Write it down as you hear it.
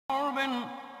عرب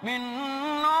من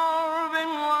عرب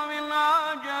ومن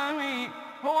عجم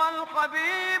هو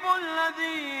الحبيب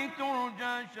الذي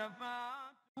ترجى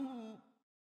شفاعته.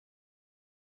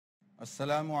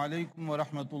 السلام علیکم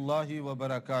ورحمۃ اللہ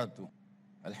وبرکاتہ.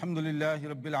 الحمدللہ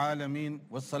رب العالمین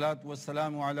والصلاة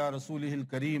والسلام علی رسولہ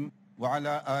الکریم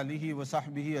وعلی آلہ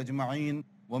وصحبہ اجمعین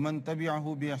ومن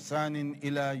تبعہ بإحسان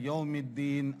الی یوم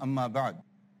الدین، اما بعد.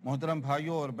 محترم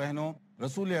بھائیوں اور بہنوں،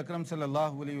 رسول اکرم صلی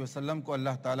اللہ علیہ وسلم کو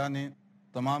اللہ تعالیٰ نے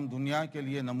تمام دنیا کے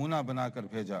لیے نمونہ بنا کر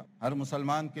بھیجا. ہر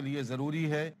مسلمان کے لیے ضروری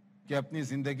ہے کہ اپنی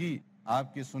زندگی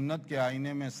آپ کی سنت کے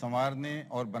آئینے میں سنوارنے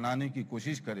اور بنانے کی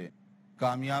کوشش کرے.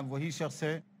 کامیاب وہی شخص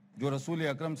ہے جو رسول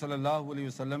اکرم صلی اللہ علیہ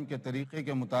وسلم کے طریقے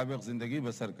کے مطابق زندگی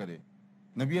بسر کرے.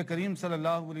 نبی کریم صلی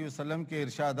اللہ علیہ وسلم کے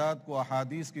ارشادات کو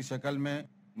احادیث کی شکل میں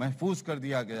محفوظ کر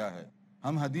دیا گیا ہے.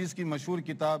 ہم حدیث کی مشہور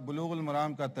کتاب بلوغ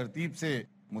المرام کا ترتیب سے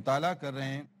مطالعہ کر رہے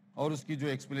ہیں اور اس کی جو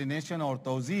ایکسپلینیشن اور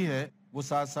توضیح ہے وہ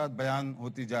ساتھ ساتھ بیان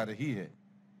ہوتی جا رہی ہے.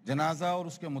 جنازہ اور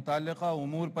اس کے متعلقہ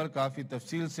امور پر کافی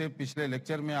تفصیل سے پچھلے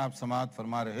لیکچر میں آپ سماعت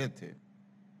فرما رہے تھے.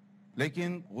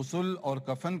 لیکن غسل اور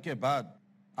کفن کے بعد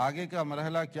آگے کا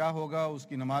مرحلہ کیا ہوگا، اس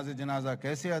کی نماز جنازہ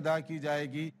کیسے ادا کی جائے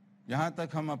گی، یہاں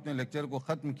تک ہم اپنے لیکچر کو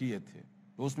ختم کیے تھے.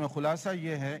 تو اس میں خلاصہ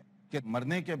یہ ہے کہ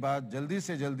مرنے کے بعد جلدی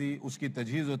سے جلدی اس کی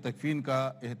تجہیز و تکفین کا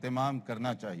اہتمام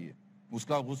کرنا چاہیے. اس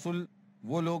کا غسل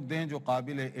وہ لوگ دیں جو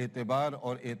قابل اعتبار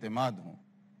اور اعتماد ہوں.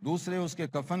 دوسرے، اس کے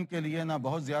کفن کے لیے نہ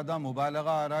بہت زیادہ مبالغہ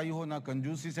آرائی ہو، نہ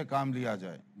کنجوسی سے کام لیا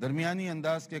جائے. درمیانی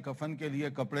انداز کے کفن کے لیے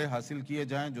کپڑے حاصل کیے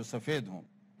جائیں جو سفید ہوں،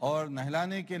 اور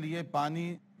نہلانے کے لیے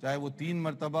پانی چاہے وہ 3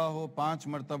 مرتبہ ہو، 5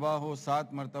 مرتبہ ہو،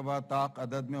 7 مرتبہ طاق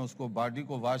عدد میں اس کو باڈی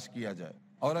کو واش کیا جائے.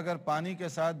 اور اگر پانی کے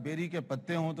ساتھ بیری کے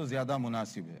پتے ہوں تو زیادہ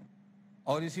مناسب ہے.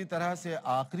 اور اسی طرح سے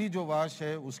آخری جو واش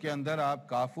ہے اس کے اندر آپ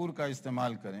کافور کا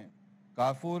استعمال کریں.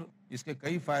 کافور، اس کے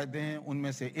کئی فائدے ہیں، ان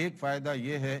میں سے ایک فائدہ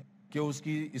یہ ہے کہ اس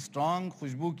کی اسٹرانگ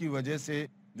خوشبو کی وجہ سے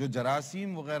جو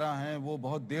جراثیم وغیرہ ہیں وہ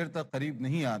بہت دیر تک قریب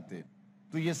نہیں آتے.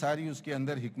 تو یہ ساری اس کے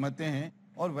اندر حکمتیں ہیں.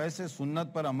 اور ویسے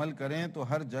سنت پر عمل کریں تو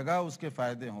ہر جگہ اس کے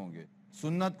فائدے ہوں گے.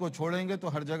 سنت کو چھوڑیں گے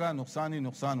تو ہر جگہ نقصان ہی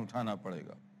نقصان اٹھانا پڑے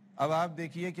گا. اب آپ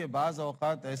دیکھیے کہ بعض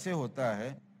اوقات ایسے ہوتا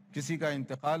ہے کسی کا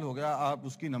انتقال ہو گیا، آپ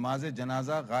اس کی نماز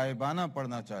جنازہ غائبانہ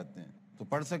پڑھنا چاہتے ہیں تو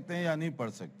پڑھ سکتے ہیں یا نہیں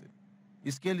پڑھ سکتے.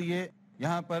 اس کے لیے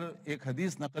یہاں پر ایک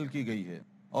حدیث نقل کی گئی ہے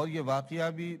اور یہ واقعہ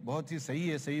بھی بہت ہی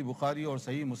صحیح ہے. صحیح بخاری اور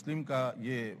صحیح مسلم کا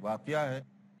یہ واقعہ ہے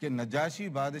کہ نجاشی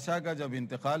بادشاہ کا جب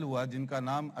انتقال ہوا، جن کا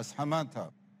نام اسحمہ تھا،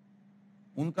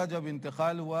 ان کا جب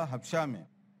انتقال ہوا حبشہ میں،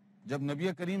 جب نبی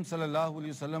کریم صلی اللہ علیہ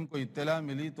وسلم کو اطلاع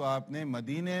ملی تو آپ نے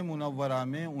مدینہ منورہ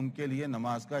میں ان کے لیے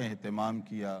نماز کا اہتمام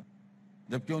کیا،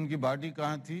 جبکہ ان کی باڈی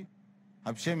کہاں تھی؟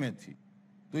 حبشے میں تھی.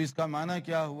 تو اس کا معنی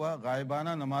کیا ہوا؟ غائبانہ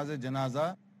نماز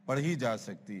جنازہ پڑھی جا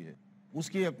سکتی ہے. اس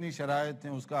کی اپنی شرائط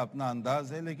ہیں، اس کا اپنا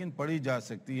انداز ہے، لیکن پڑھی جا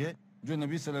سکتی ہے، جو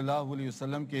نبی صلی اللہ علیہ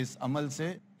وسلم کے اس عمل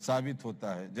سے ثابت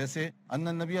ہوتا ہے. جیسے ان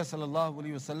النبی صلی اللہ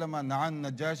علیہ وسلم نعى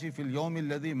النجاشی فی اليوم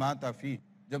الذی مات فیہ،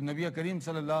 جب نبی کریم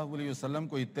صلی اللہ علیہ وسلم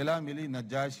کو اطلاع ملی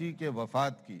نجاشی کے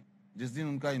وفات کی، جس دن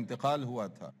ان کا انتقال ہوا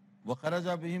تھا، وخرج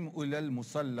بہم الی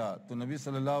المصلی، تو نبی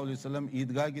صلی اللہ علیہ وسلم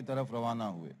عیدگاہ کی طرف روانہ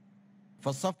ہوئے.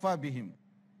 فصفى بہم،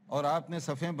 اور آپ نے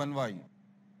صفیں بنوائی،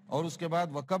 اور اس کے بعد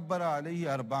وکبر علیہ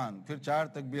اربعا، پھر 4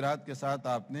 تکبیرات کے ساتھ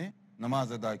آپ نے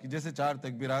نماز ادا کی. جیسے 4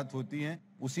 تکبیرات ہوتی ہیں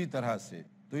اسی طرح سے.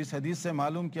 تو اس حدیث سے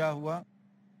معلوم کیا ہوا؟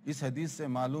 اس حدیث سے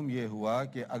معلوم یہ ہوا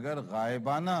کہ اگر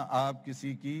غائبانہ آپ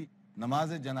کسی کی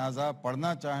نماز جنازہ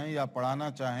پڑھنا چاہیں یا پڑھانا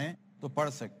چاہیں تو پڑھ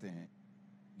سکتے ہیں.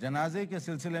 جنازے کے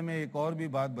سلسلے میں ایک اور بھی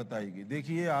بات بتائی گئی.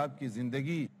 دیکھیے، آپ کی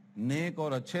زندگی نیک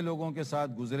اور اچھے لوگوں کے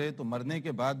ساتھ گزرے تو مرنے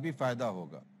کے بعد بھی فائدہ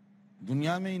ہوگا.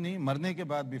 دنیا میں ہی نہیں، مرنے کے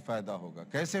بعد بھی فائدہ ہوگا.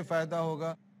 کیسے فائدہ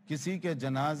ہوگا؟ کسی کے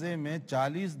جنازے میں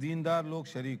 40 دیندار لوگ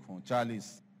شریک ہوں، 40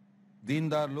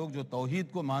 دیندار لوگ جو توحید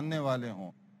کو ماننے والے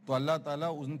ہوں، تو اللہ تعالیٰ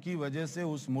ان کی وجہ سے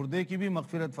اس مردے کی بھی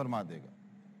مغفرت فرما دے گا.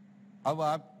 اب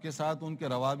آپ کے ساتھ ان کے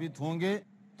روابط ہوں گے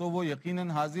تو وہ یقیناً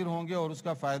حاضر ہوں گے اور اس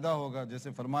کا فائدہ ہوگا.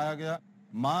 جیسے فرمایا گیا،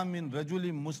 ما من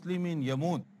رجل مسلم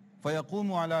یموت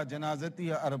فیقوم علی جنازتہ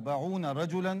 40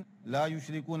 رجلا لا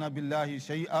یشرکون باللہ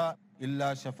شیئا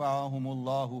الا شفعہم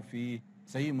اللہ فیہ.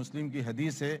 صحیح مسلم کی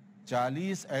حدیث ہے،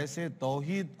 40 ایسے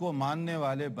توحید کو ماننے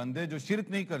والے بندے جو شرک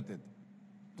نہیں کرتے تھے.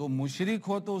 تو مشرک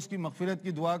ہو تو اس کی مغفرت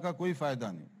کی دعا کا کوئی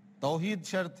فائدہ نہیں. توحید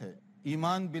شرط ہے،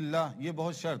 ایمان باللہ یہ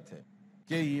بہت شرط ہے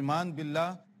کہ ایمان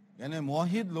باللہ یعنی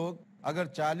موحد لوگ اگر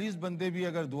 40 بندے بھی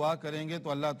اگر دعا کریں گے تو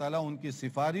اللہ تعالیٰ ان کی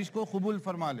سفارش کو قبول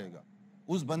فرما لے گا،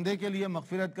 اس بندے کے لیے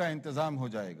مغفرت کا انتظام ہو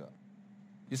جائے گا.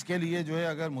 اس کے لیے جو ہے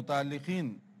اگر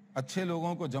متعلقین اچھے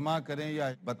لوگوں کو جمع کریں یا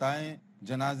بتائیں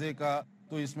جنازے کا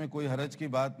تو اس میں کوئی حرج کی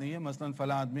بات نہیں ہے. مثلا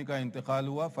فلاں آدمی کا انتقال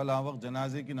ہوا، فلاں وقت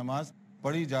جنازے کی نماز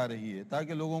پڑھی جا رہی ہے،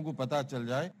 تاکہ لوگوں کو پتہ چل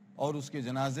جائے اور اس کے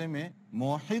جنازے میں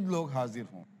موحد لوگ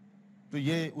حاضر ہوں تو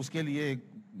یہ اس کے لیے ایک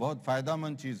بہت فائدہ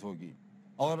مند چیز ہوگی۔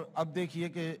 اور اب دیکھیے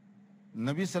کہ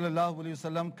نبی صلی اللہ علیہ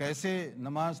وسلم کیسے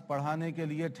نماز پڑھانے کے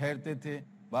لیے ٹھہرتے تھے۔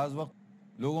 بعض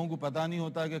وقت لوگوں کو پتہ نہیں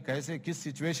ہوتا کہ کیسے کس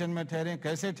سچویشن میں ٹھہریں،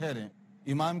 کیسے ٹھہریں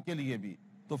امام کے لیے بھی۔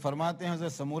 تو فرماتے ہیں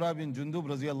حضرت سمورہ بن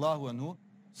جندب رضی اللہ عنہ،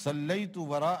 صلیت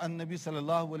وراء النبی صلی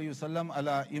اللہ علیہ وسلم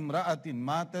علی امرأۃ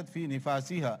ماتت فی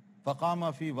نفاسها فقام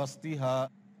فی وسطها،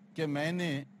 کہ میں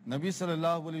نے نبی صلی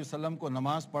اللہ علیہ وسلم کو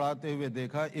نماز پڑھاتے ہوئے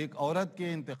دیکھا ایک عورت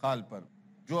کے انتقال پر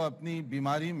جو اپنی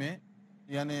بیماری میں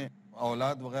یعنی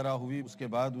اولاد وغیرہ ہوئی، اس کے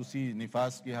بعد اسی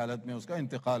نفاس کی حالت میں اس کا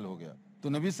انتقال ہو گیا۔ تو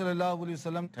نبی صلی اللہ علیہ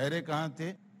وسلم ٹھہرے کہاں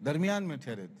تھے؟ درمیان میں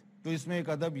ٹھہرے تھے۔ تو اس میں ایک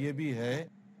ادب یہ بھی ہے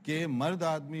کہ مرد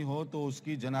آدمی ہو تو اس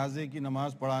کی جنازے کی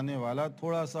نماز پڑھانے والا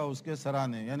تھوڑا سا اس کے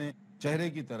سرانے یعنی چہرے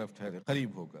کی طرف ٹھہرے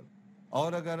قریب ہو کر،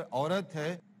 اور اگر عورت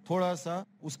ہے تھوڑا سا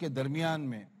اس کے درمیان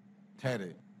میں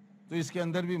ٹھہرے۔ تو اس کے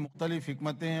اندر بھی مختلف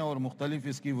حکمتیں ہیں اور مختلف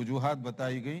اس کی وجوہات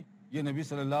بتائی گئی۔ یہ نبی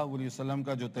صلی اللہ علیہ وسلم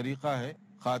کا جو طریقہ ہے،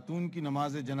 خاتون کی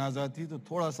نماز جنازہ تھی تو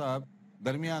تھوڑا سا آپ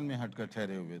درمیان میں ہٹ کر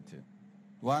ٹھہرے ہوئے تھے۔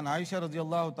 وعن عائشہ رضی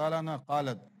اللہ تعالیٰ عنہ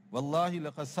قالت واللہ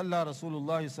لقد صلی رسول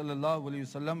اللہ صلی اللہ علیہ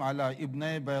وسلم علی ابن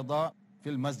بیضاء فی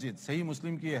المسجد۔ صحیح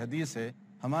مسلم کی یہ حدیث ہے۔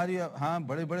 ہمارے ہاں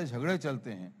بڑے بڑے جھگڑے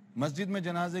چلتے ہیں، مسجد میں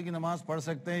جنازے کی نماز پڑھ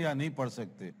سکتے ہیں یا نہیں پڑھ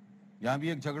سکتے۔ یہاں بھی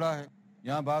ایک جھگڑا ہے۔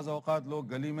 یہاں بعض اوقات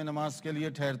لوگ گلی میں نماز کے لیے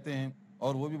ٹھہرتے ہیں،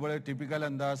 اور وہ بھی بڑے ٹپیکل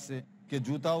انداز سے کہ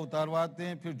جوتا اتارواتے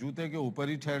ہیں پھر جوتے کے اوپر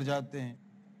ہی ٹھہر جاتے ہیں۔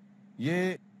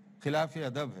 یہ خلاف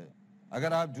ادب ہے۔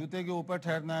 اگر آپ جوتے کے اوپر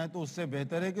ٹھہرنا ہے تو اس سے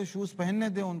بہتر ہے کہ شوز پہننے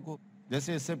دیں ان کو۔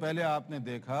 جیسے اس سے پہلے آپ نے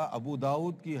دیکھا ابو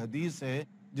داؤد کی حدیث ہے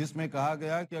جس میں کہا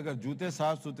گیا کہ اگر جوتے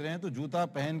صاف ستھرے ہیں تو جوتا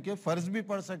پہن کے فرض بھی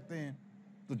پڑھ سکتے ہیں،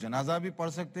 تو جنازہ بھی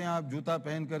پڑھ سکتے ہیں، آپ جوتا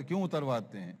پہن کر کیوں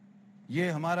اترواتے ہیں؟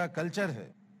 یہ ہمارا کلچر ہے۔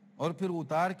 اور پھر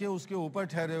اتار کے اس کے اوپر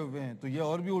ٹھہرے ہوئے ہیں تو یہ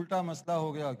اور بھی الٹا مسئلہ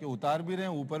ہو گیا کہ اتار بھی رہے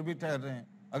ہیں اوپر بھی ٹھہر رہے ہیں۔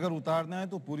 اگر اتارنا ہے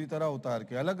تو پوری طرح اتار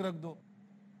کے الگ رکھ دو،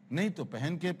 نہیں تو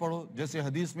پہن کے پڑھو جیسے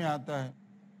حدیث میں آتا ہے۔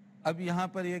 اب یہاں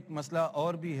پر ایک مسئلہ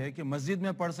اور بھی ہے کہ مسجد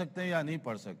میں پڑھ سکتے ہیں یا نہیں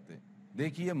پڑھ سکتے۔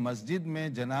 دیکھیے مسجد میں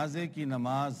جنازے کی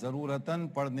نماز ضرورتاً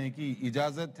پڑھنے کی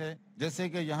اجازت ہے۔ جیسے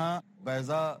کہ یہاں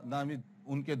بیضاء نامی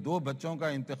ان کے 2 بچوں کا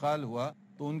انتقال ہوا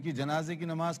تو ان کی جنازے کی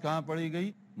نماز کہاں پڑھی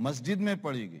گئی؟ مسجد میں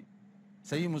پڑھی گئی۔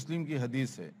 صحیح مسلم کی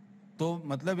حدیث ہے۔ تو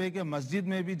مطلب ہے کہ مسجد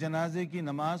میں بھی جنازے کی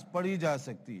نماز پڑھی جا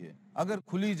سکتی ہے۔ اگر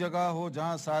کھلی جگہ ہو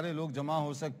جہاں سارے لوگ جمع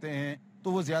ہو سکتے ہیں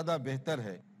تو وہ زیادہ بہتر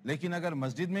ہے، لیکن اگر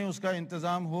مسجد میں اس کا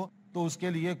انتظام ہو تو اس کے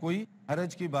لیے کوئی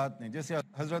حرج کی بات نہیں۔ جیسے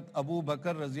حضرت ابو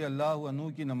بکر رضی اللہ عنہ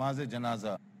کی نماز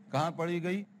جنازہ کہاں پڑھی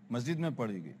گئی؟ مسجد میں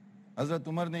پڑھی گئی۔ حضرت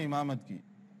عمر نے امامت کی،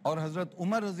 اور حضرت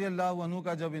عمر رضی اللہ عنہ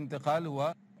کا جب انتقال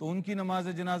ہوا تو ان کی نماز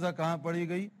جنازہ کہاں پڑھی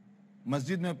گئی؟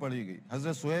 مسجد میں پڑھی گئی۔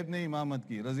 حضرت صہیب نے امامت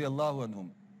کی رضی اللہ عنہم۔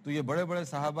 تو یہ بڑے بڑے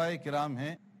صحابہ کرام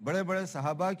ہیں، بڑے بڑے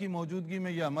صحابہ کی موجودگی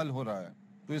میں یہ عمل ہو رہا ہے۔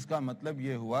 تو اس کا مطلب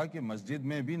یہ ہوا کہ مسجد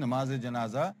میں بھی نماز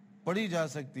جنازہ پڑھی جا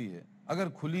سکتی ہے۔ اگر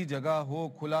کھلی جگہ ہو،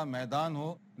 کھلا میدان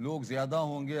ہو، لوگ زیادہ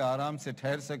ہوں گے، آرام سے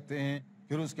ٹھہر سکتے ہیں،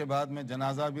 پھر اس کے بعد میں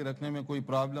جنازہ بھی رکھنے میں کوئی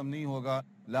پرابلم نہیں ہوگا،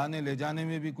 لانے لے جانے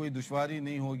میں بھی کوئی دشواری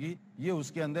نہیں ہوگی، یہ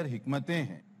اس کے اندر حکمتیں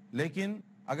ہیں۔ لیکن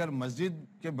اگر مسجد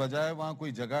کے بجائے وہاں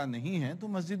کوئی جگہ نہیں ہے تو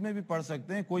مسجد میں بھی پڑھ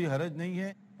سکتے ہیں، کوئی حرج نہیں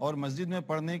ہے۔ اور مسجد میں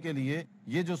پڑھنے کے لیے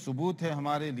یہ جو ثبوت ہے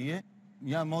ہمارے لیے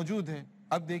یہاں موجود ہے۔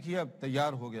 اب دیکھیے اب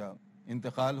تیار ہو گیا،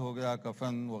 انتقال ہو گیا،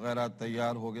 کفن وغیرہ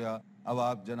تیار ہو گیا، اب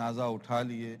آپ جنازہ اٹھا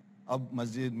لیے، اب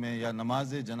مسجد میں یا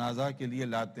نماز جنازہ کے لیے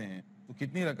لاتے ہیں تو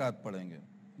کتنی رکعت پڑھیں گے؟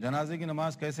 جنازے کی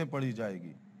نماز کیسے پڑھی جائے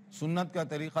گی؟ سنت کا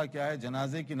طریقہ کیا ہے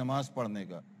جنازے کی نماز پڑھنے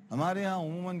کا؟ ہمارے ہاں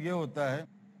عموماً یہ ہوتا ہے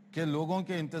کہ لوگوں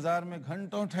کے انتظار میں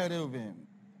گھنٹوں ٹھہرے ہوئے ہیں،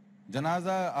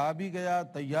 جنازہ آ بھی گیا،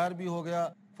 تیار بھی ہو گیا،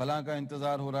 فلاں کا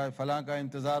انتظار ہو رہا ہے، فلاں کا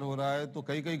انتظار ہو رہا ہے، تو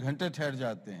کئی کئی گھنٹے ٹھہر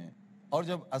جاتے ہیں، اور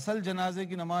جب اصل جنازے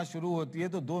کی نماز شروع ہوتی ہے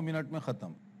تو 2 منٹ میں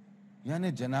ختم۔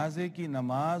 یعنی جنازے کی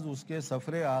نماز اس کے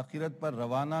سفر آخرت پر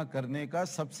روانہ کرنے کا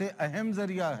سب سے اہم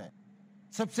ذریعہ ہے،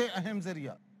 سب سے اہم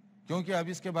ذریعہ، کیونکہ اب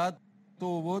اس کے بعد تو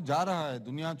وہ جا رہا ہے،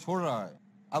 دنیا چھوڑ رہا ہے،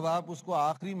 اب آپ اس کو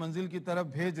آخری منزل کی طرف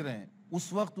بھیج رہے ہیں،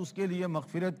 اس وقت اس کے لیے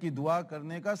مغفرت کی دعا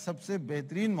کرنے کا سب سے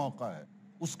بہترین موقع ہے۔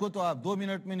 اس کو تو آپ 2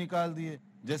 منٹ میں نکال دیے،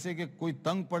 جیسے کہ کوئی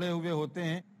تنگ پڑے ہوئے ہوتے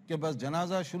ہیں کہ بس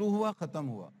جنازہ شروع ہوا ختم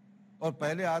ہوا، اور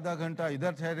پہلے آدھا گھنٹہ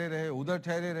ادھر ٹھہرے رہے ادھر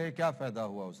ٹھہرے رہے، کیا فائدہ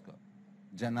ہوا اس کا؟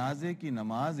 جنازے کی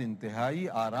نماز انتہائی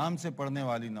آرام سے پڑھنے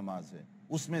والی نماز ہے،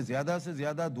 اس میں زیادہ سے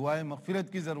زیادہ دعائے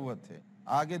مغفرت کی ضرورت ہے۔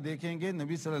 آگے دیکھیں گے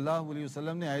نبی صلی اللہ علیہ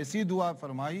وسلم نے ایسی دعا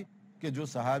فرمائی کہ جو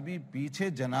صحابی پیچھے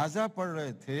جنازہ پڑھ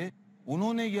رہے تھے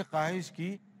انہوں نے یہ خواہش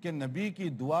کی کہ نبی کی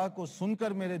دعا کو سن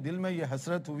کر میرے دل میں یہ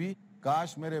حسرت ہوئی،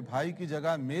 کاش میرے بھائی کی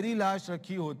جگہ میری لاش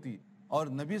رکھی ہوتی اور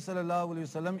نبی صلی اللہ علیہ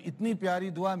وسلم اتنی پیاری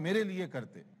دعا میرے لیے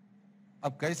کرتے۔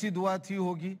 اب کیسی دعا تھی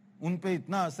ہوگی؟ ان پہ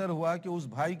اتنا اثر ہوا کہ اس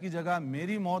بھائی کی جگہ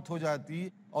میری موت ہو جاتی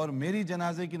اور میری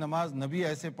جنازے کی نماز نبی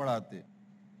ایسے پڑھاتے۔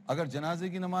 اگر جنازے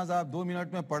کی نماز آپ 2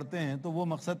 منٹ میں پڑھتے ہیں تو وہ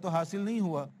مقصد تو حاصل نہیں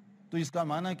ہوا۔ تو اس کا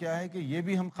معنی کیا ہے کہ یہ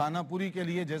بھی ہم خانہ پوری کے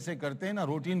لیے جیسے کرتے ہیں نا،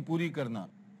 روٹین پوری کرنا،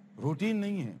 روٹین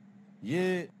نہیں ہے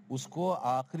یہ، اس کو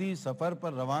آخری سفر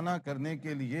پر روانہ کرنے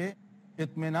کے لیے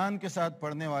اطمینان کے ساتھ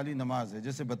پڑھنے والی نماز ہے۔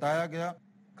 جیسے بتایا گیا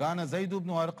کان زید بن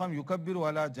ارقم یکبر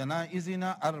علی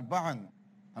جنائزنا 4،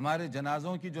 ہمارے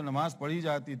جنازوں کی جو نماز پڑھی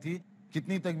جاتی تھی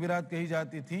کتنی تکبیرات کہی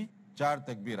جاتی تھیں؟ 4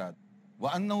 تکبیرات۔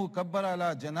 وَأَنَّهُ كَبَّرَ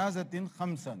عَلَى جَنَازَةٍ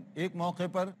 5، ایک موقع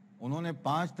پر انہوں نے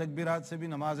 5 تکبیرات سے بھی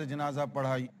نماز جنازہ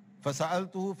پڑھائی۔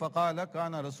 فَسَأَلْتُهُ فَقَالَ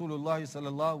كَانَ رسول اللہ صلی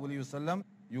اللہ علیہ وسلم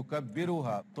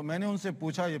يُكَبِّرُهَا، تو میں نے ان سے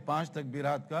پوچھا یہ 5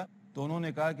 تکبیرات کا، تو انہوں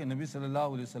نے کہا کہ نبی صلی اللہ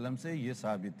علیہ وسلم سے یہ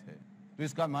ثابت ہے۔ تو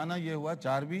اس کا معنی یہ ہوا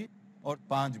 4 بھی اور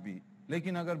 5 بھی۔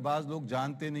 لیکن اگر بعض لوگ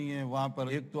جانتے نہیں ہیں، وہاں پر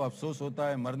ایک تو افسوس ہوتا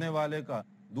ہے مرنے والے کا،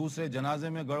 دوسرے جنازے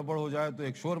میں گڑبڑ ہو جائے تو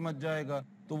ایک شور مچ جائے گا،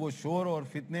 تو وہ شور اور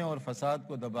فتنے اور فساد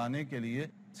کو دبانے کے لیے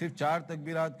صرف 4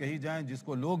 تکبیرات کہی جائیں جس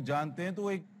کو لوگ جانتے ہیں تو وہ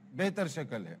ایک بہتر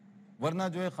شکل ہے۔ ورنہ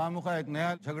جو ہے خواہ ایک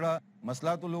نیا جھگڑا،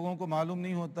 مسئلہ تو لوگوں کو معلوم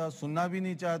نہیں ہوتا، سننا بھی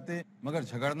نہیں چاہتے مگر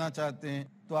جھگڑنا چاہتے ہیں،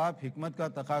 تو آپ حکمت کا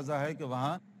تقاضا ہے کہ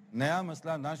وہاں نیا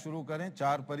مسئلہ نہ شروع کریں،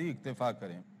 4 پر ہی اکتفا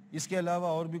کریں۔ اس کے علاوہ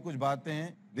اور بھی کچھ باتیں ہیں،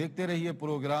 دیکھتے رہیے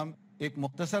پروگرام، ایک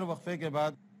مختصر وقفے کے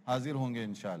بعد حاضر ہوں گے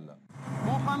انشاءاللہ۔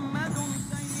 محمد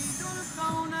سید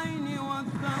الکونین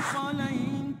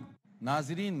والثقلین۔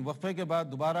 ناظرین، وقفے کے بعد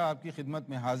دوبارہ آپ کی خدمت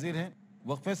میں حاضر ہیں۔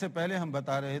 وقفے سے پہلے ہم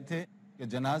بتا رہے تھے کہ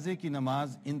جنازے کی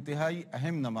نماز انتہائی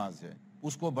اہم نماز ہے،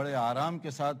 اس کو بڑے آرام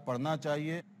کے ساتھ پڑھنا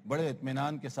چاہیے، بڑے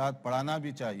اطمینان کے ساتھ پڑھانا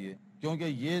بھی چاہیے، کیونکہ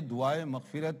یہ دعائے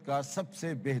مغفرت کا سب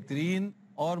سے بہترین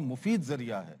اور مفید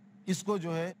ذریعہ ہے۔ اس کو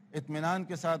جو ہے اطمینان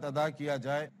کے ساتھ ادا کیا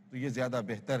جائے تو یہ زیادہ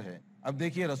بہتر ہے۔ اب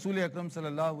دیکھیے رسول اکرم صلی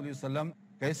اللہ علیہ وسلم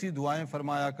کیسی دعائیں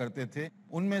فرمایا کرتے تھے،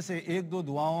 ان میں سے 1-2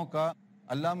 دعاؤں کا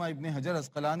علامہ ابن حجر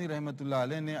عسقلانی رحمۃ اللہ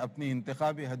علیہ نے اپنی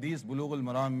انتخاب حدیث بلوغ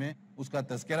المرام میں اس کا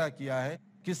تذکرہ کیا ہے۔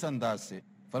 کس انداز سے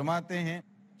فرماتے ہیں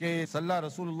کہ صلی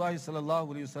رسول اللہ صلی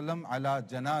اللہ علیہ وسلم علی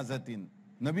جنازۃ،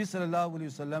 نبی صلی اللہ علیہ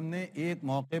وسلم نے ایک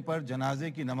موقع پر جنازے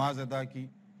کی نماز ادا کی،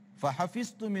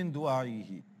 فحفظت من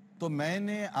دعائہ، تو میں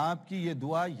نے آپ کی یہ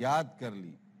دعا یاد کر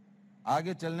لی۔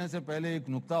 آگے چلنے سے پہلے ایک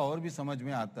نقطہ اور بھی سمجھ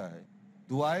میں آتا ہے،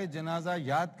 دعائے جنازہ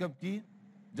یاد کب کی؟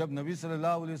 جب نبی صلی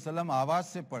اللہ علیہ وسلم آواز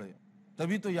سے پڑھے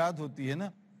تبھی تو یاد ہوتی ہے نا،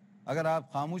 اگر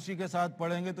آپ خاموشی کے ساتھ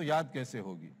پڑھیں گے تو یاد کیسے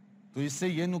ہوگی؟ تو اس سے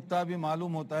یہ نقطہ بھی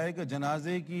معلوم ہوتا ہے کہ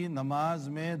جنازے کی نماز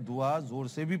میں دعا زور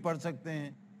سے بھی پڑھ سکتے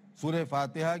ہیں، سورہ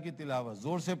فاتحہ کی تلاوت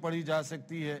زور سے پڑھی جا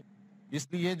سکتی ہے، اس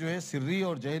لیے جو ہے سری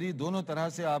اور جہری دونوں طرح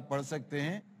سے آپ پڑھ سکتے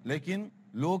ہیں۔ لیکن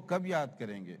لوگ کب یاد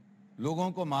کریں گے؟ لوگوں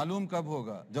کو معلوم کب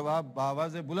ہوگا؟ جب آپ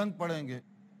بآواز بلند پڑھیں گے۔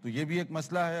 تو یہ بھی ایک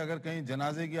مسئلہ ہے، اگر کہیں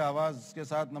جنازے کی آواز کے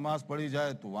ساتھ نماز پڑھی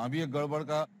جائے تو وہاں بھی ایک گڑبڑ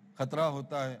کا خطرہ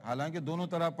ہوتا ہے، حالانکہ دونوں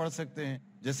طرح پڑھ سکتے ہیں۔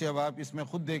 جیسے اب آپ اس میں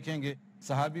خود دیکھیں گے،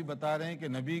 صحابی بتا رہے ہیں کہ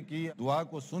نبی کی دعا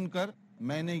کو سن کر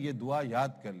میں نے یہ دعا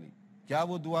یاد کر لی۔ کیا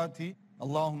وہ دعا تھی؟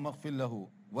 اللہم اغفر لہ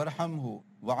وارحمہ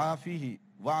وعافیہ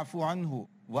واعف عنہ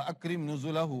واکرم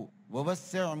نزلہ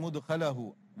ووسع مدخلہ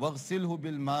واغسلہ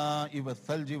بالماء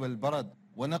والثلج والبرد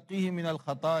ونقیہ من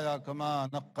الخطایا کما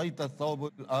نقیت الثوب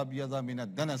الابیض من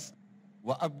الدنس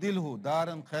وابدلہ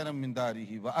دارا خیرا من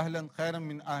دارہ واہلا خیرا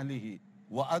من اہلہ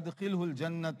وادخلہ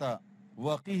الجنۃ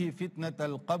وقیہ فتنۃ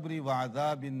القبر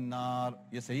وعذاب النار۔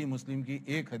 یہ صحیح مسلم کی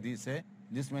ایک حدیث ہے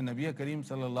جس میں نبی کریم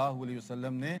صلی اللہ علیہ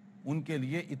وسلم نے ان کے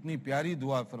لیے اتنی پیاری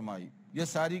دعا فرمائی۔ یہ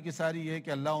ساری کی ساری یہ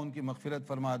کہ اللہ ان کی مغفرت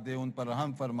فرما دے، ان پر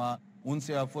رحم فرما، ان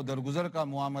سے عفو درگزر کا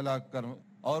معاملہ کر،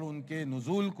 اور ان کے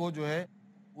نزول کو جو ہے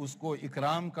اس کو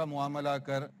اکرام کا معاملہ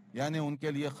کر، یعنی ان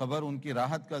کے لیے خبر ان کی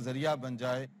راحت کا ذریعہ بن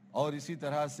جائے، اور اسی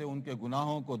طرح سے ان کے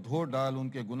گناہوں کو دھو ڈال، ان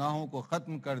کے گناہوں کو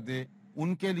ختم کر دے،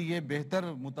 ان کے لیے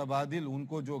بہتر متبادل ان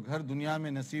کو جو گھر دنیا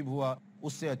میں نصیب ہوا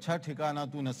اس سے اچھا ٹھکانہ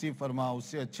تو نصیب فرما، اس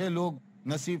سے اچھے لوگ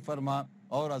نصیب فرما،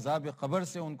 اور عذاب قبر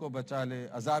سے ان کو بچا لے،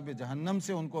 عذاب جہنم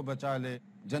سے ان کو بچا لے،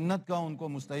 جنت کا ان کو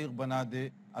مستحق بنا دے۔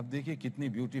 اب دیکھیے کتنی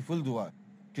بیوٹیفل دعا ہے،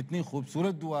 کتنی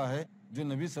خوبصورت دعا ہے جو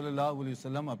نبی صلی اللہ علیہ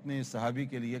وسلم اپنے اس صحابی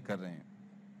کے لیے کر رہے ہیں۔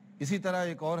 اسی طرح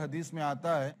ایک اور حدیث میں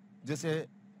آتا ہے، جیسے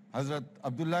حضرت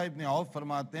عبداللہ ابن عوف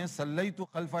فرماتے ہیں صلیت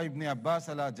خلف ابن عباس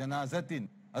علی جنازۃ،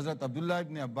 حضرت عبداللہ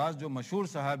ابن عباس جو مشہور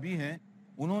صحابی ہیں،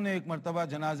 انہوں نے ایک مرتبہ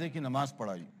جنازے کی نماز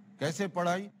پڑھائی۔ کیسے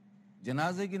پڑھائی؟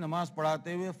 جنازے کی نماز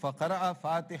پڑھاتے ہوئے فقرأ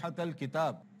فاتحۃ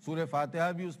الکتاب، سورہ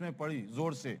فاتحہ بھی اس میں پڑھی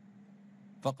زور سے،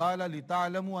 فقال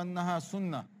لتعلموا انہا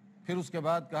سنہ، پھر اس کے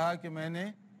بعد کہا کہ میں نے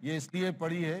یہ اس لیے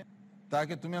پڑھی ہے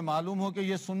تاکہ تمہیں معلوم ہو کہ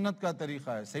یہ سنت کا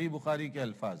طریقہ ہے۔ صحیح بخاری کے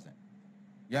الفاظ ہیں،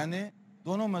 یعنی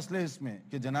دونوں مسئلے اس میں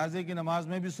کہ جنازے کی نماز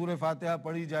میں بھی سورہ فاتحہ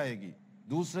پڑھی جائے گی،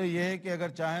 دوسرے یہ ہے کہ اگر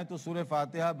چاہیں تو سورہ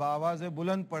فاتحہ بآواز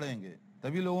بلند پڑھیں گے،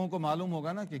 تبھی لوگوں کو معلوم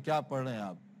ہوگا نا کہ کیا پڑھ رہے ہیں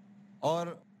آپ. اور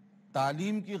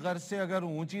تعلیم کی غرض سے اگر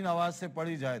اونچی آواز سے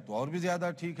پڑھی جائے تو اور بھی زیادہ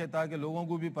ٹھیک ہے، تاکہ لوگوں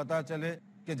کو بھی پتہ چلے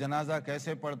کہ جنازہ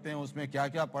کیسے پڑھتے ہیں، اس میں کیا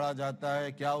کیا پڑھا جاتا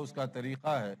ہے، کیا اس کا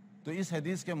طریقہ ہے. تو اس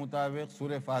حدیث کے مطابق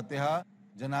سورہ فاتحہ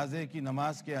جنازے کی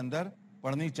نماز کے اندر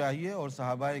پڑھنی چاہیے، اور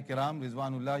صحابہ کرام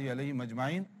رضوان اللہ علیہ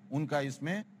مجمعین ان کا اس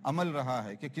میں عمل رہا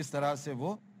ہے کہ کس طرح سے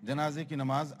وہ جنازے کی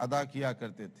نماز ادا کیا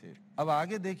کرتے تھے. اب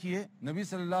آگے دیکھیے، نبی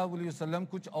صلی اللہ علیہ وسلم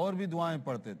کچھ اور بھی دعائیں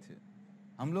پڑھتے تھے.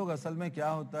 ہم لوگ اصل میں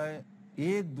کیا ہوتا ہے،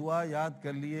 ایک دعا یاد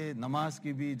کر لیے نماز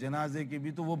کی بھی جنازے کی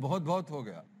بھی تو وہ بہت بہت ہو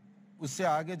گیا، اس سے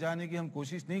آگے جانے کی ہم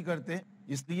کوشش نہیں کرتے،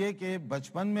 اس لیے کہ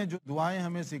بچپن میں جو دعائیں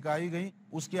ہمیں سکھائی گئیں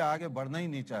اس کے آگے بڑھنا ہی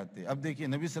نہیں چاہتے. اب دیکھیے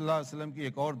نبی صلی اللہ علیہ وسلم کی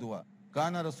ایک اور دعا،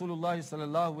 کان رسول اللہ صلی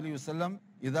اللہ علیہ وسلم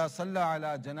اذا صلی علی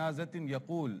جنازۃ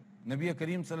یقول، نبی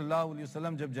کریم صلی اللہ علیہ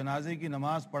وسلم جب جنازے کی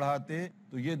نماز پڑھاتے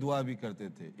تو یہ دعا بھی کرتے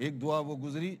تھے. ایک دعا وہ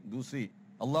گزری، دوسری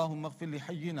اللہم اغفر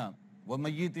لحینا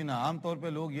ومیتنا، عام طور پہ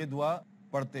لوگ یہ دعا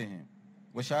پڑھتے ہیں،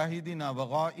 وشاہدنا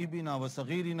وغائبنا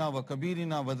وصغیرنا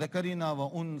وکبیرنا وذکرنا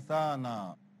وانثانا،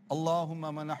 اللہم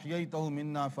من احییتہ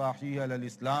منا فاحیہ علی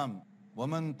الاسلام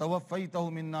ومن توفیتہ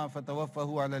منا فتوفہ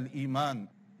علی الایمان،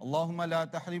 اللہم لا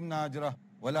تحرمنا اجرہ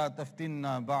ولا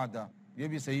تفتنا بعدہ. یہ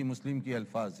بھی صحیح مسلم کی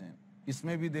الفاظ ہیں. اس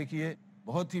میں بھی دیکھیے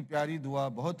بہت ہی پیاری دعا،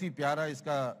 بہت ہی پیارا اس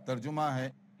کا ترجمہ ہے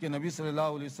کہ نبی صلی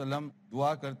اللہ علیہ وسلم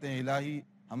دعا کرتے ہیں، الہی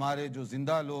ہمارے جو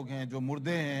زندہ لوگ ہیں، جو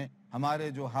مردے ہیں، ہمارے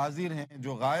جو حاضر ہیں،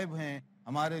 جو غائب ہیں،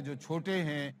 ہمارے جو چھوٹے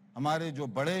ہیں، ہمارے جو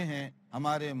بڑے ہیں،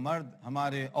 ہمارے مرد،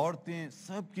 ہمارے عورتیں،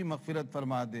 سب کی مغفرت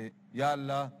فرما دے. یا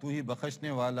اللہ تو ہی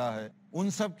بخشنے والا ہے، ان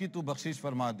سب کی تو بخشش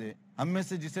فرما دے. ہم میں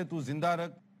سے جسے تو زندہ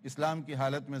رکھ، اسلام کی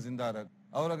حالت میں زندہ رکھ،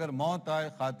 اور اگر موت آئے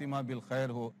خاتمہ بالخیر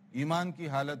ہو، ایمان کی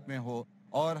حالت میں ہو،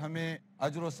 اور ہمیں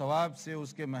اجر و ثواب سے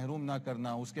اس کے محروم نہ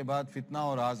کرنا، اس کے بعد فتنہ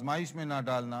اور آزمائش میں نہ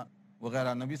ڈالنا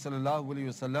وغیرہ. نبی صلی اللہ علیہ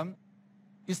وسلم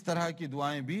اس طرح کی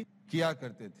دعائیں بھی کیا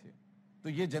کرتے تھے. تو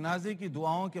یہ جنازے کی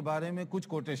دعاؤں کے بارے میں کچھ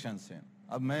کوٹیشنز ہیں.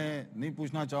 اب میں نہیں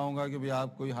پوچھنا چاہوں گا کہ بھئی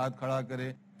آپ کوئی ہاتھ کھڑا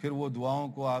کرے پھر وہ دعاؤں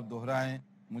کو آپ دہرائیں،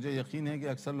 مجھے یقین ہے کہ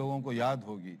اکثر لوگوں کو یاد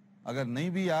ہوگی، اگر نہیں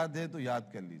بھی یاد ہے تو یاد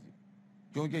کر لیجیے،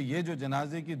 کیونکہ یہ جو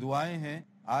جنازے کی دعائیں ہیں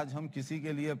آج ہم کسی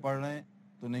کے لیے پڑھ رہے ہیں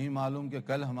تو نہیں معلوم کہ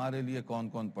کل ہمارے لیے کون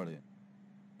کون پڑھے.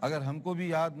 اگر ہم کو بھی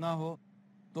یاد نہ ہو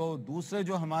تو دوسرے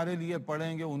جو ہمارے لیے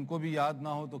پڑھیں گے ان کو بھی یاد نہ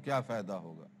ہو تو کیا فائدہ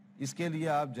ہوگا. اس کے لیے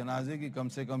آپ جنازے کی کم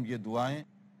سے کم یہ دعائیں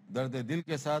درد دل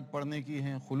کے ساتھ پڑھنے کی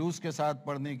ہیں، خلوص کے ساتھ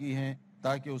پڑھنے کی ہیں،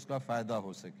 تاکہ اس کا فائدہ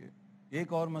ہو سکے.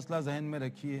 ایک اور مسئلہ ذہن میں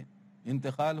رکھیے،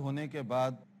 انتقال ہونے کے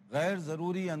بعد غیر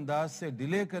ضروری انداز سے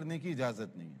ڈیلے کرنے کی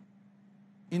اجازت نہیں ہے.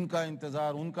 ان کا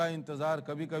انتظار، ان کا انتظار،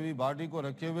 کبھی کبھی باڈی کو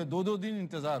رکھے ہوئے 2 دن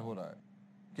انتظار ہو رہا ہے.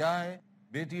 کیا ہے،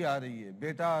 بیٹی آ رہی ہے،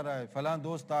 بیٹا آ رہا ہے، فلاں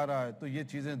دوست آ رہا ہے، تو یہ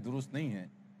چیزیں درست نہیں ہیں.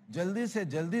 جلدی سے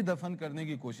جلدی دفن کرنے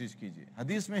کی کوشش کیجیے.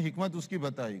 حدیث میں حکمت اس کی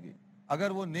بتائی گئی.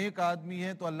 اگر وہ نیک آدمی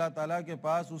ہے تو اللہ تعالیٰ کے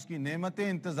پاس اس کی نعمتیں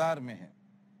انتظار میں ہیں،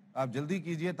 آپ جلدی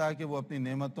کیجیے تاکہ وہ اپنی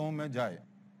نعمتوں میں جائے.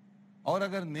 اور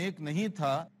اگر نیک نہیں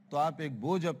تھا تو آپ ایک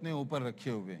بوجھ اپنے اوپر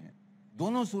رکھے ہوئے ہیں.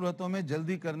 دونوں صورتوں میں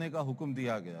جلدی کرنے کا حکم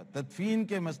دیا گیا. تدفین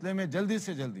کے مسئلے میں جلدی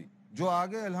سے جلدی، جو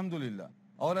آگے الحمدللہ،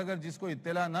 اور اگر جس کو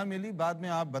اطلاع نہ ملی بعد میں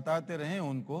آپ بتاتے رہیں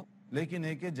ان کو، لیکن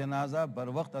ایک جنازہ بر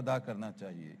وقت ادا کرنا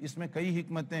چاہیے. اس میں کئی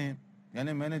حکمتیں ہیں،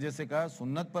 یعنی میں نے جیسے کہا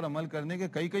سنت پر عمل کرنے کے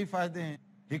کئی فائدے ہیں.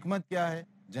 حکمت کیا ہے؟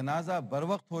 جنازہ بر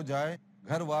وقت ہو جائے،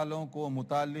 گھر والوں کو،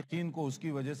 متعلقین کو اس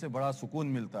کی وجہ سے بڑا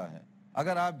سکون ملتا ہے.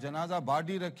 اگر آپ جنازہ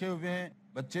باڈی رکھے ہوئے ہیں،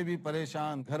 بچے بھی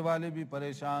پریشان، گھر والے بھی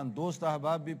پریشان، دوست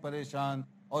احباب بھی پریشان،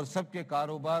 اور سب کے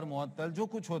کاروبار معطل، جو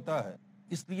کچھ ہوتا ہے.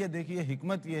 اس لیے دیکھیے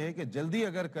حکمت یہ ہے کہ جلدی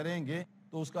اگر کریں گے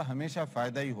تو اس کا ہمیشہ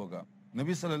فائدہ ہی ہوگا.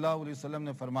 نبی صلی اللہ علیہ وسلم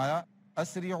نے فرمایا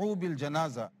اسرعوا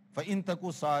بالجنازہ فإن تک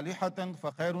صالحة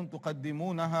فخیر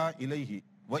تقدمونها الیہ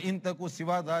وإن تک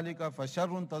سوا ذلك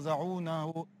فشر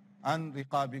تضعونه عن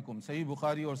رقابکم. صحیح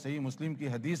بخاری اور صحیح مسلم کی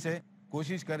حدیث ہے.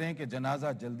 کوشش کریں کہ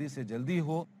جنازہ جلدی سے جلدی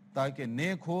ہو تاکہ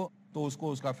نیک ہو تو اس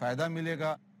کو اس کا فائدہ ملے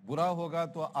گا، برا ہوگا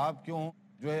تو آپ کیوں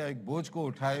جو ہے ایک بوجھ کو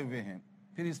اٹھائے ہوئے ہیں.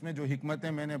 پھر اس میں جو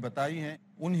حکمتیں میں نے بتائی ہیں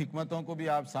ان حکمتوں کو بھی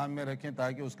آپ سامنے رکھیں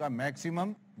تاکہ اس کا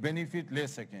میکسیمم بینیفٹ لے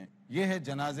سکیں. یہ ہے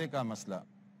جنازے کا مسئلہ.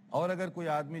 اور اگر کوئی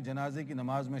آدمی جنازے کی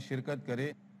نماز میں شرکت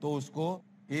کرے تو اس کو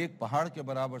ایک پہاڑ کے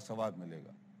برابر ثواب ملے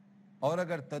گا، اور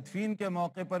اگر تدفین کے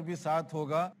موقع پر بھی ساتھ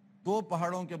ہوگا 2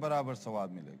 پہاڑوں کے برابر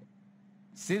ثواب ملے گا.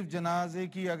 صرف جنازے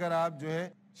کی اگر آپ جو ہے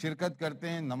شرکت کرتے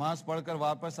ہیں، نماز پڑھ کر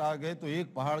واپس آ گئے تو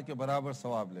 1 پہاڑ کے برابر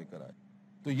ثواب لے کر آئے.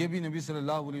 تو یہ بھی نبی صلی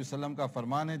اللہ علیہ وسلم کا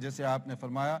فرمان ہے. جیسے آپ نے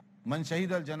فرمایا من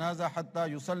شہید الجنازہ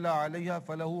حتی یصلی علیہ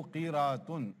فلہ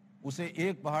قیرات، اسے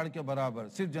 1 پہاڑ کے برابر،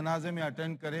 صرف جنازے میں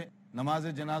اٹینڈ کرے، نماز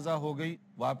جنازہ ہو گئی،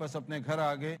 واپس اپنے گھر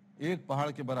آ گئے، 1 پہاڑ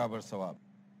کے برابر ثواب.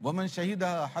 ومن شہید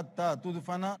حتی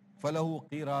تدفن فلہ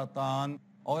قیراتان،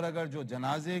 اور اگر جو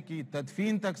جنازے کی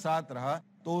تدفین تک ساتھ رہا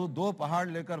تو 2 پہاڑ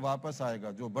لے کر واپس آئے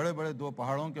گا، جو بڑے بڑے 2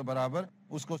 پہاڑوں کے برابر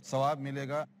اس کو ثواب ملے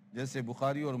گا، جیسے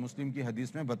بخاری اور مسلم کی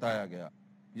حدیث میں بتایا گیا۔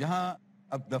 یہاں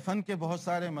اب دفن کے بہت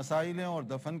سارے مسائل ہیں اور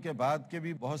دفن کے بعد کے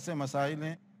بھی بہت سے مسائل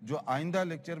ہیں جو آئندہ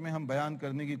لیکچر میں ہم بیان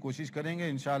کرنے کی کوشش کریں گے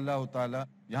انشاءاللہ تعالی۔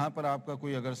 یہاں پر آپ کا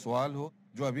کوئی اگر سوال ہو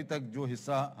جو ابھی تک جو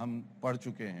حصہ ہم پڑھ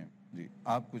چکے ہیں، جی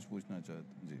آپ کچھ پوچھنا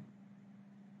چاہتے ہیں؟ جی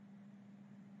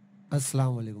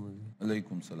السلام علیکم۔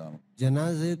 علیکم السلام۔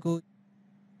 جنازے کو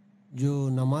جو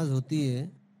نماز ہوتی ہے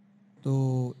تو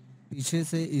پیچھے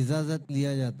سے اجازت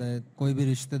لیا جاتا ہے کوئی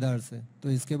بھی رشتہ دار سے، تو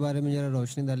اس کے بارے میں ذرا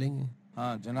روشنی ڈالیں گے؟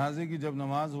 ہاں، جنازے کی جب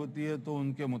نماز ہوتی ہے تو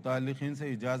ان کے متعلقین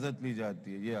سے اجازت لی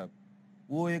جاتی ہے۔ یہ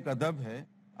وہ ایک ادب ہے،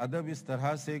 ادب اس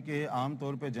طرح سے کہ عام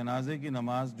طور پہ جنازے کی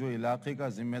نماز جو علاقے کا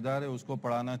ذمہ دار ہے اس کو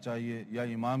پڑھانا چاہیے، یا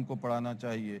امام کو پڑھانا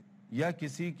چاہیے، یا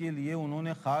کسی کے لیے انہوں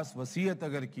نے خاص وصیت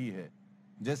اگر کی ہے،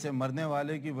 جیسے مرنے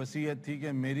والے کی وصیت تھی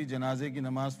کہ میری جنازے کی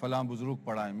نماز فلاں بزرگ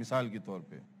پڑھائیں مثال کے طور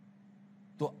پہ،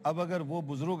 تو اب اگر وہ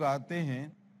بزرگ آتے ہیں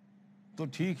تو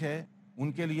ٹھیک ہے،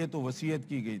 ان کے لیے تو وصیت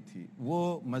کی گئی تھی،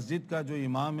 وہ مسجد کا جو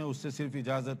امام ہے اس سے صرف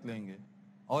اجازت لیں گے،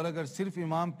 اور اگر صرف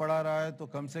امام پڑھا رہا ہے تو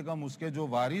کم سے کم اس کے جو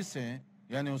وارث ہیں،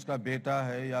 یعنی اس کا بیٹا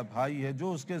ہے یا بھائی ہے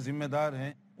جو اس کے ذمہ دار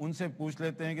ہیں، ان سے پوچھ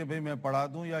لیتے ہیں کہ بھئی میں پڑھا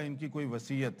دوں یا ان کی کوئی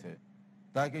وصیت ہے،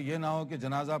 تاکہ یہ نہ ہو کہ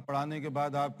جنازہ پڑھانے کے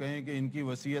بعد آپ کہیں کہ ان کی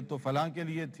وصیت تو فلاں کے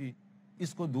لیے تھی۔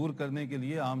 اس کو دور کرنے کے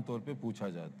لیے عام طور پہ پوچھا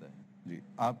جاتا ہے۔ جی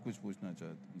آپ کچھ پوچھنا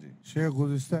چاہتے ہیں؟ جی شیخ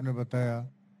گزشتہ نے بتایا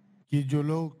کہ جو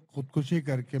لوگ خودکشی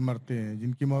کر کے مرتے ہیں،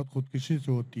 جن کی موت خودکشی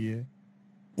سے ہوتی ہے،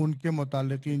 ان کے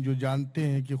متعلقین جو جانتے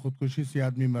ہیں کہ خودکشی سے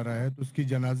آدمی مرا ہے تو اس کی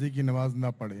جنازے کی نماز نہ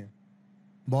پڑھیں۔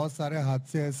 بہت سارے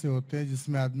حادثے ایسے ہوتے ہیں جس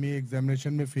میں آدمی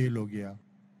ایگزامینیشن میں فیل ہو گیا،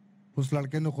 اس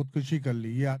لڑکے نے خودکشی کر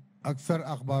لی، یہ اکثر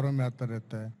اخباروں میں آتا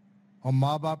رہتا ہے، اور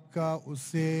ماں باپ کا اس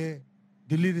سے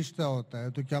دلی رشتہ ہوتا ہے،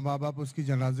 تو کیا ماں باپ اس کی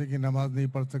جنازے کی نماز نہیں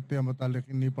پڑھ سکتے یا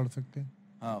متعلقین نہیں پڑھ سکتے؟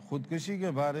 ہاں، خودکشی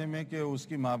کے بارے میں کہ اس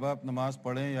کی ماں باپ نماز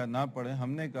پڑھیں یا نہ پڑھیں،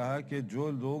 ہم نے کہا کہ جو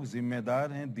لوگ ذمہ دار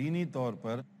ہیں دینی طور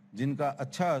پر، جن کا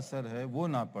اچھا اثر ہے، وہ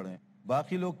نہ پڑھیں،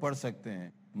 باقی لوگ پڑھ سکتے ہیں،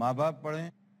 ماں باپ پڑھیں،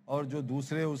 اور جو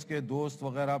دوسرے اس کے دوست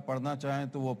وغیرہ پڑھنا چاہیں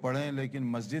تو وہ پڑھیں، لیکن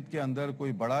مسجد کے اندر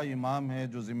کوئی بڑا امام ہے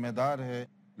جو ذمہ دار ہے،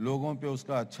 لوگوں پہ اس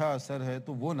کا اچھا اثر ہے،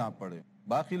 تو وہ نہ پڑھے،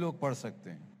 باقی لوگ پڑھ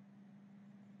سکتے ہیں۔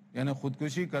 یعنی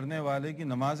خودکشی کرنے والے کی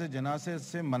نماز جنازے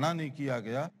سے منع نہیں کیا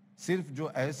گیا، صرف جو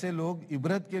ایسے لوگ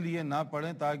عبرت کے لیے نہ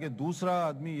پڑھیں تاکہ دوسرا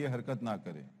آدمی یہ حرکت نہ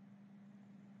کرے۔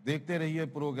 دیکھتے رہیے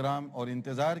پروگرام اور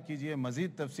انتظار کیجئے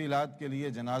مزید تفصیلات کے لیے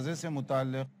جنازے سے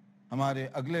متعلق ہمارے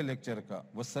اگلے لیکچر کا۔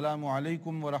 والسلام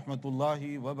علیکم ورحمۃ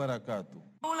اللہ وبرکاتہ۔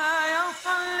 مولاي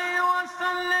صل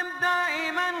وسلم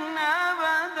دائما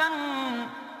أبدا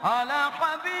على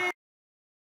حبيبك